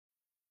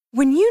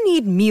When you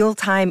need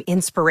mealtime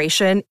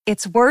inspiration,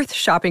 it's worth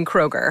shopping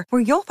Kroger,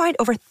 where you'll find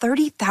over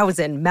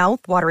 30,000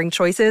 mouth-watering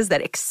choices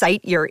that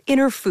excite your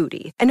inner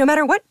foodie. And no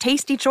matter what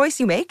tasty choice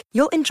you make,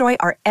 you'll enjoy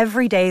our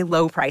everyday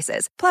low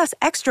prices, plus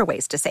extra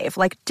ways to save,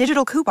 like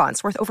digital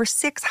coupons worth over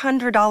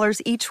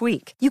 $600 each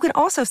week. You can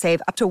also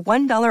save up to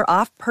 $1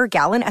 off per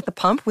gallon at the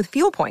pump with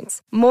fuel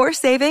points. More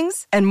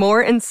savings and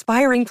more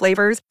inspiring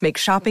flavors make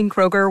shopping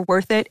Kroger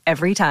worth it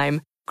every time.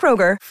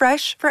 Kroger,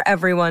 fresh for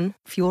everyone.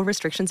 Fuel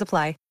restrictions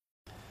apply.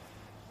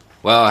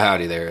 Well,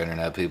 howdy there,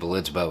 Internet people.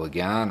 It's Bo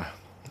again.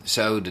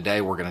 So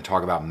today we're going to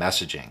talk about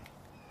messaging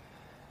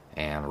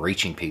and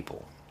reaching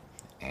people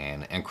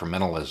and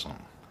incrementalism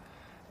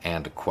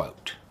and a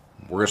quote.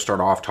 We're going to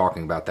start off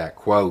talking about that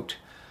quote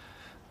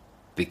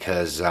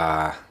because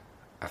I've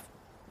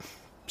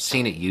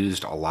seen it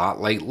used a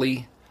lot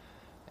lately,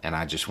 and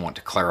I just want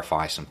to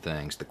clarify some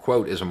things. The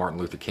quote is a Martin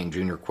Luther King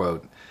Jr.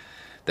 quote.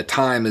 "The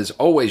time is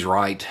always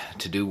right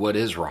to do what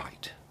is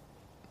right."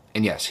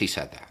 And yes, he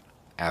said that.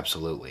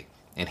 Absolutely.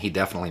 And he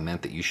definitely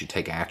meant that you should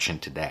take action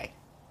today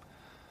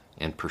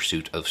in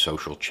pursuit of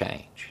social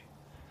change.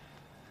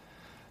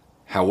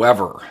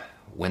 However,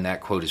 when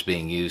that quote is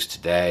being used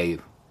today,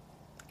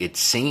 it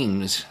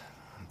seems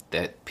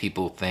that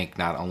people think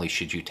not only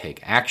should you take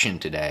action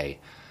today,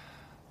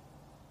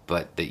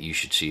 but that you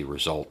should see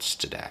results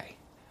today.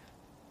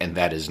 And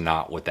that is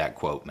not what that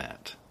quote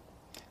meant.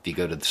 If you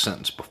go to the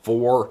sentence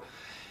before,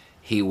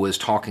 he was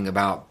talking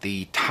about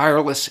the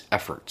tireless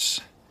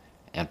efforts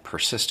and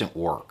persistent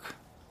work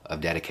of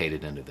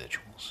dedicated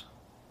individuals.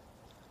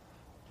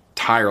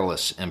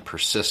 Tireless and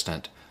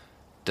persistent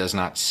does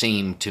not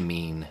seem to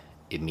mean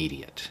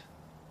immediate.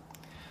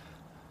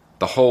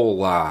 The whole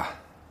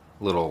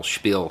little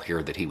spiel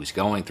here that he was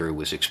going through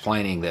was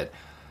explaining that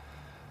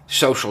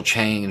social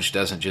change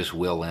doesn't just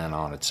will in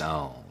on its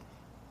own,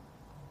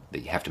 that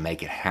you have to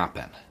make it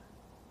happen.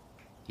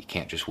 You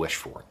can't just wish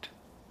for it.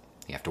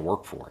 You have to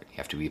work for it. You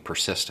have to be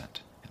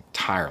persistent and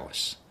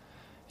tireless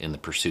in the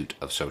pursuit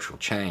of social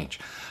change.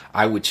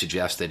 I would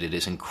suggest that it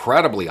is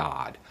incredibly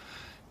odd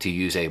to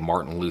use a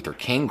Martin Luther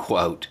King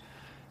quote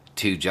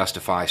to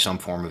justify some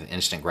form of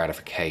instant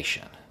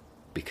gratification,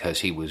 because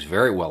he was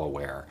very well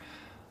aware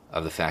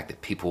of the fact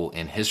that people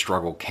in his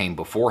struggle came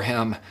before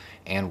him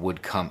and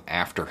would come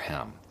after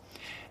him.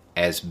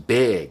 As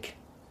big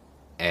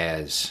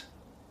as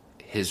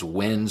his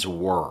wins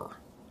were,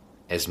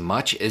 as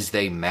much as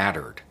they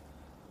mattered,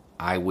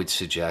 I would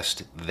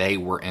suggest they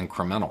were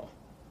incremental.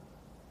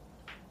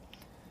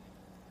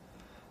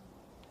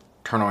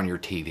 Turn on your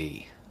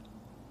TV.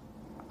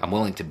 I'm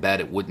willing to bet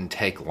it wouldn't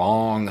take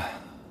long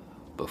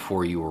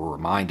before you were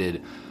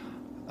reminded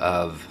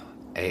of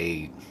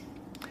a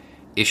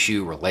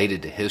issue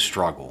related to his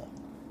struggle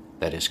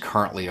that is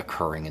currently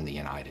occurring in the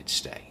United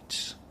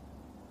States.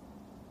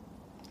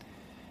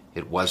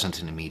 It wasn't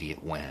an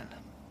immediate win.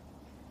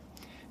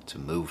 It's a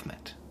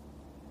movement.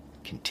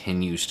 It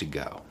continues to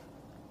go.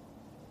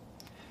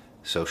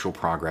 Social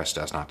progress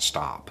does not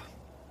stop.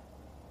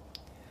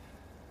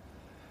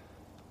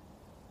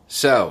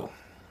 So,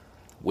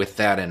 with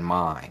that in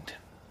mind,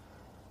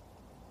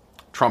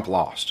 Trump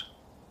lost,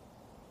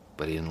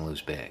 but he didn't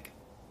lose big.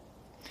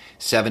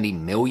 70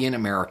 million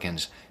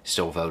Americans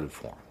still voted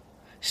for him,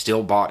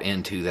 still bought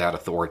into that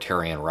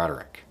authoritarian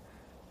rhetoric.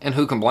 And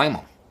who can blame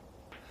them?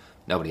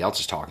 Nobody else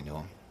is talking to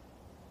him.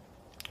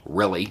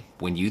 Really,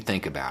 when you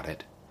think about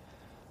it,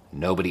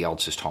 nobody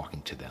else is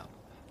talking to them.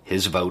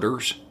 His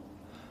voters,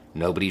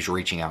 nobody's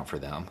reaching out for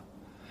them,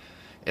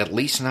 at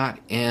least not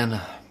in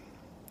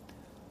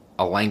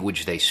a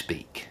language they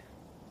speak.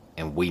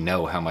 And we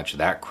know how much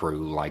that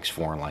crew likes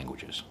foreign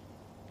languages.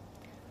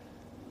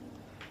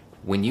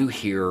 When you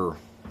hear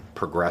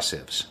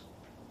progressives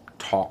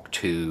talk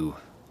to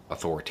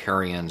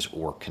authoritarians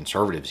or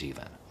conservatives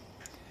even,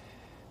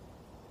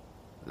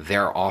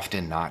 they're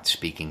often not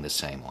speaking the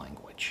same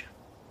language.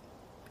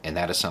 And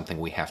that is something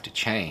we have to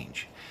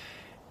change.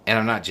 And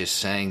I'm not just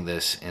saying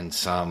this in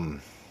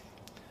some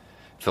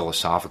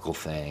philosophical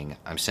thing.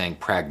 I'm saying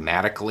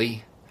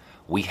pragmatically,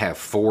 we have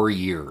 4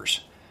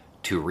 years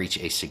to reach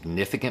a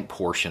significant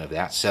portion of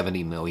that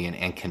 70 million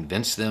and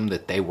convince them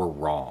that they were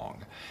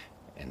wrong.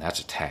 And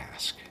that's a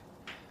task.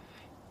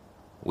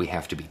 We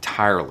have to be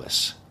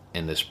tireless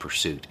in this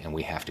pursuit, and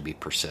we have to be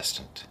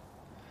persistent.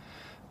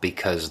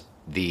 Because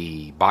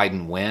the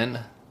Biden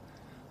win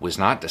was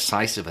not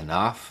decisive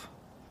enough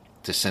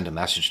to send a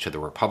message to the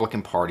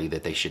Republican Party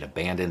that they should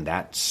abandon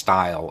that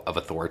style of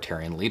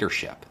authoritarian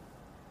leadership.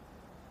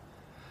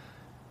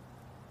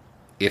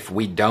 If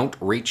we don't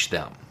reach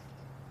them,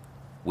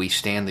 we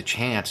stand the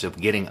chance of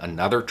getting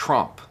another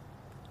Trump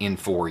in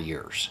 4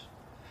 years.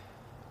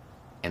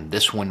 And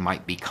this one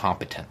might be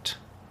competent.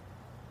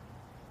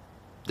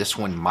 This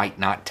one might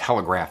not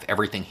telegraph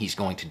everything he's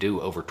going to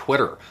do over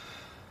Twitter,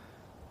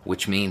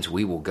 which means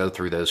we will go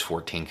through those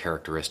 14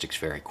 characteristics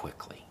very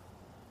quickly.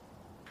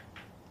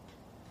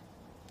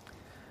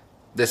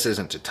 This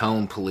isn't to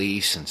tone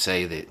police and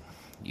say that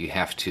you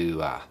have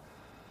to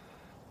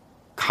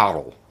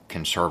coddle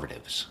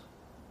conservatives.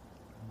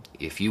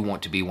 If you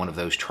want to be one of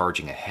those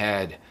charging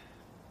ahead,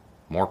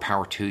 more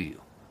power to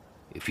you.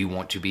 If you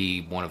want to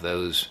be one of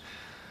those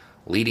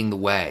leading the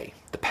way,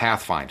 the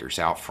pathfinders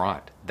out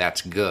front,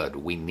 that's good.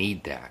 We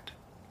need that.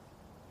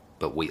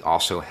 But we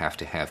also have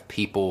to have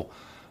people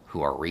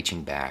who are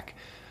reaching back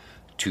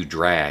to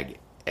drag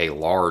a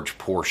large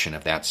portion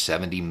of that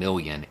 70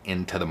 million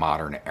into the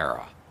modern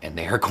era. And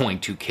they are going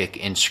to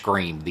kick and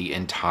scream the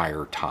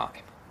entire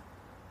time.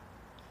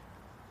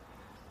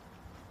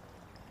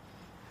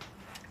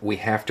 We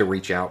have to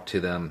reach out to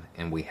them,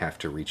 and we have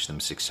to reach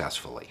them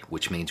successfully,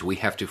 which means we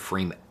have to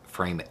frame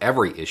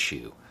every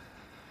issue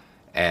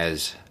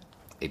as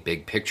a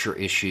big picture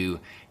issue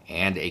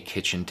and a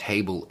kitchen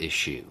table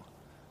issue.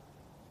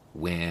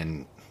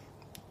 When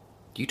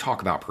you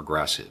talk about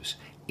progressives,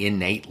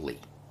 innately,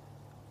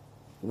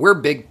 we're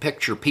big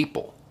picture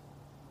people.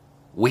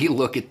 We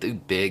look at the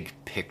big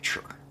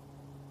picture.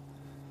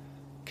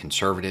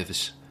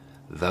 Conservatives,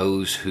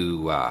 those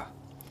who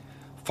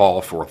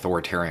fall for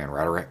authoritarian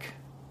rhetoric,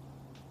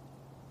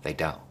 they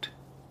don't.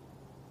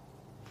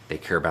 They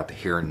care about the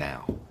here and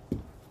now.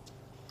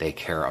 They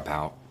care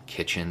about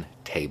kitchen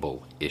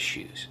table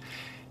issues.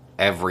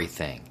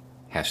 Everything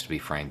has to be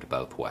framed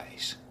both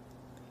ways.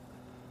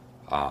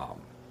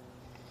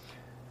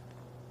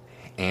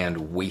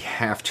 And we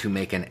have to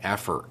make an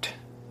effort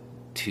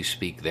to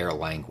speak their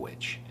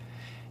language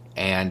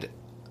and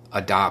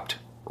adopt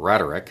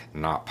rhetoric,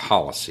 not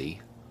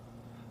policy,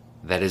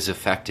 that is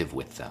effective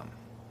with them,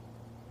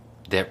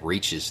 that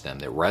reaches them,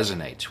 that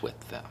resonates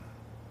with them.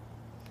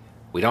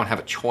 We don't have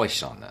a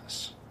choice on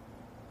this.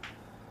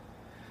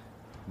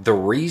 The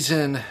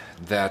reason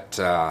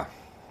that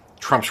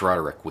Trump's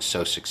rhetoric was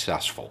so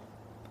successful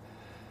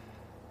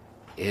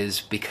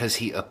is because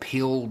he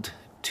appealed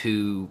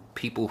to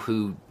people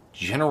who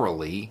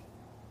generally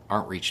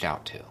aren't reached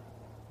out to.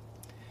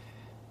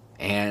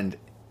 And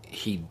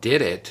he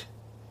did it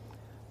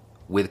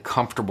with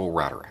comfortable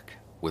rhetoric,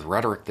 with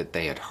rhetoric that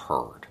they had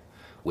heard,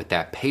 with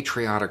that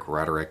patriotic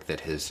rhetoric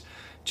that has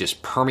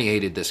just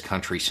permeated this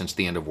country since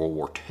the end of World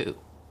War II.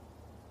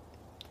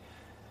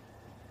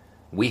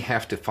 We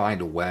have to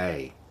find a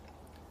way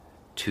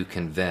to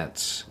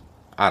convince,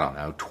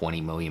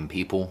 20 million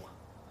people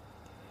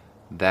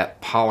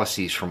that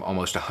policies from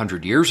almost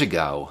 100 years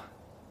ago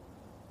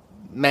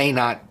may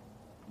not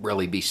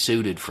really be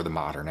suited for the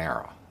modern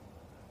era.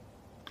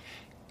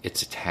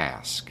 It's a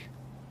task,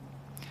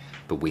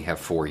 but we have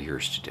 4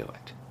 years to do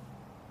it.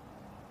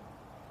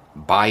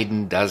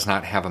 Biden does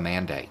not have a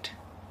mandate.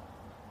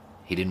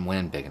 He didn't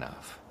win big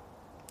enough.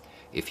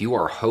 If you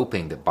are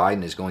hoping that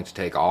Biden is going to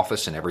take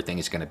office and everything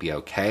is going to be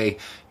okay,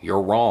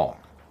 you're wrong.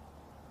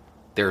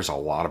 There's a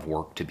lot of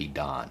work to be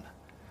done.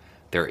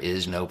 There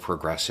is no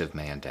progressive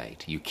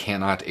mandate. You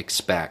cannot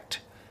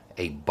expect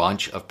a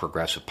bunch of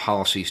progressive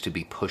policies to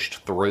be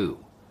pushed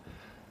through.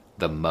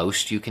 The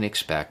most you can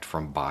expect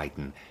from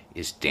Biden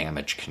is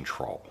damage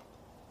control.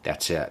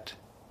 That's it.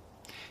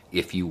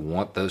 If you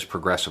want those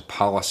progressive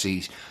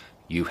policies,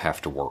 you have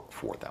to work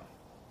for them.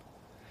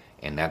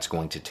 And that's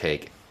going to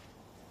take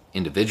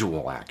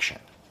individual action.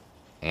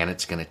 And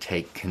it's going to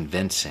take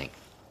convincing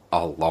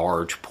a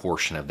large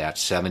portion of that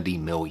 70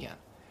 million.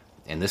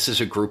 And this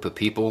is a group of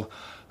people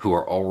who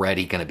are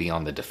already going to be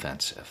on the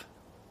defensive.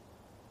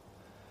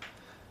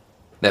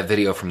 That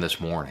video from this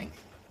morning,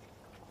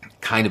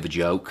 kind of a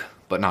joke,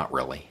 but not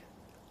really.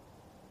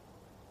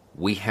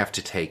 We have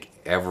to take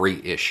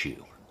every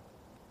issue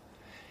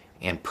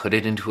and put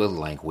it into a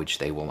language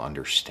they will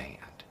understand.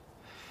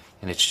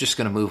 And it's just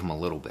going to move them a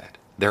little bit.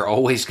 They're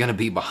always going to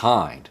be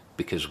behind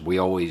because we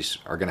always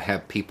are going to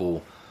have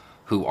people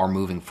who are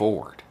moving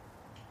forward.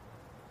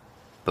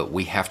 But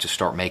we have to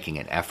start making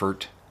an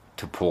effort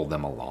to pull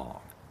them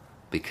along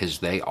because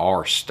they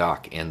are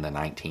stuck in the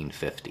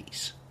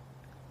 1950s.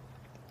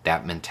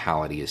 That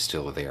mentality is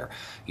still there.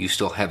 You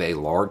still have a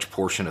large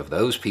portion of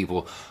those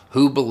people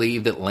who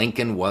believe that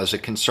Lincoln was a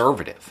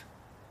conservative.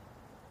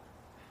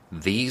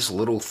 These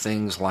little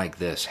things like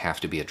this have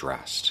to be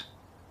addressed.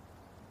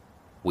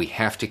 We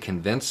have to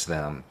convince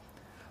them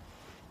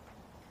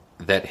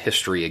that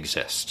history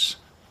exists.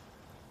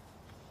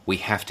 We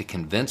have to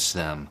convince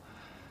them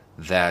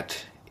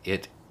that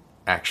it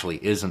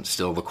actually isn't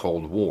still the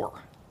Cold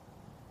War.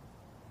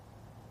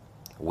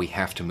 We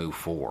have to move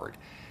forward.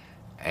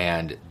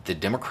 And the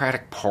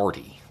Democratic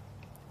Party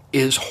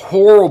is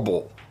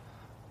horrible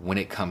when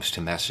it comes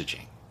to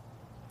messaging.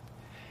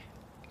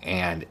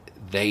 And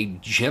they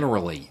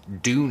generally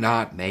do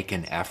not make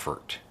an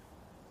effort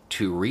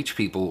to reach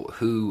people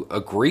who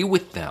agree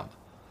with them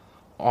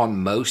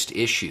on most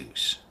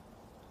issues.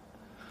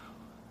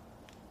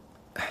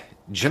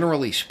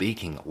 Generally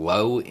speaking,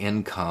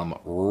 low-income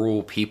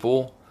rural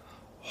people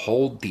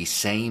hold the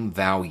same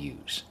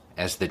values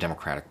as the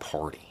Democratic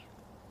Party,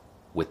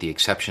 with the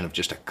exception of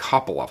just a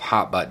couple of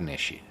hot-button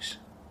issues.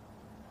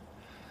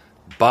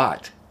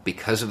 But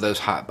because of those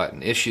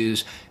hot-button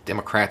issues,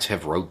 Democrats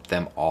have wrote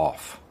them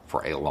off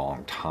for a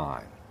long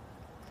time.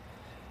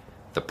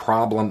 The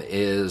problem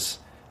is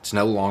it's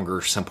no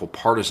longer simple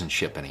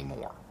partisanship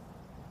anymore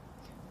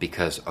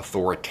because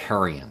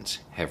authoritarians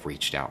have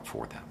reached out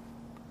for them,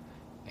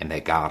 and they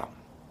got them.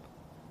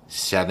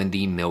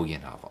 70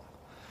 million of them.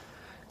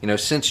 You know,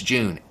 since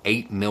June,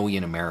 8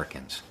 million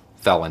Americans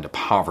fell into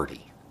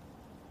poverty.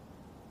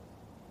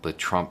 But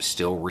Trump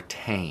still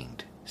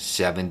retained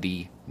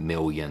 70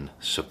 million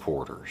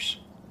supporters.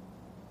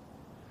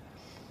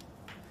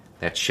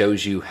 That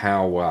shows you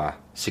how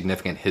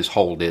significant his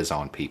hold is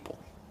on people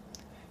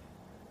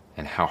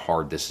and how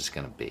hard this is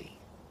going to be.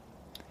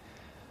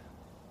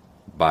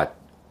 But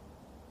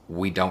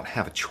we don't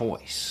have a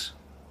choice.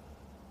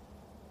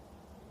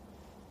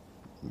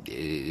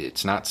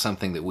 It's not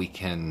something that we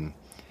can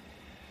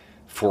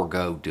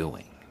forego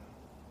doing.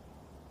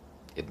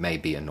 It may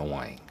be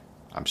annoying.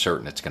 I'm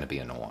certain it's going to be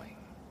annoying.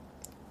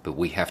 But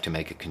we have to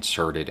make a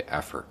concerted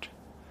effort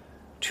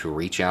to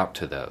reach out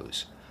to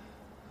those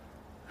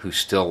who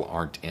still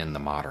aren't in the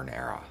modern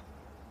era.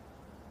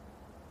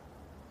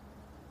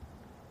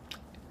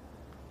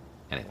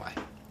 Anyway,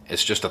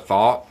 it's just a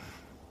thought.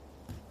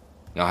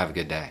 Y'all have a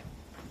good day.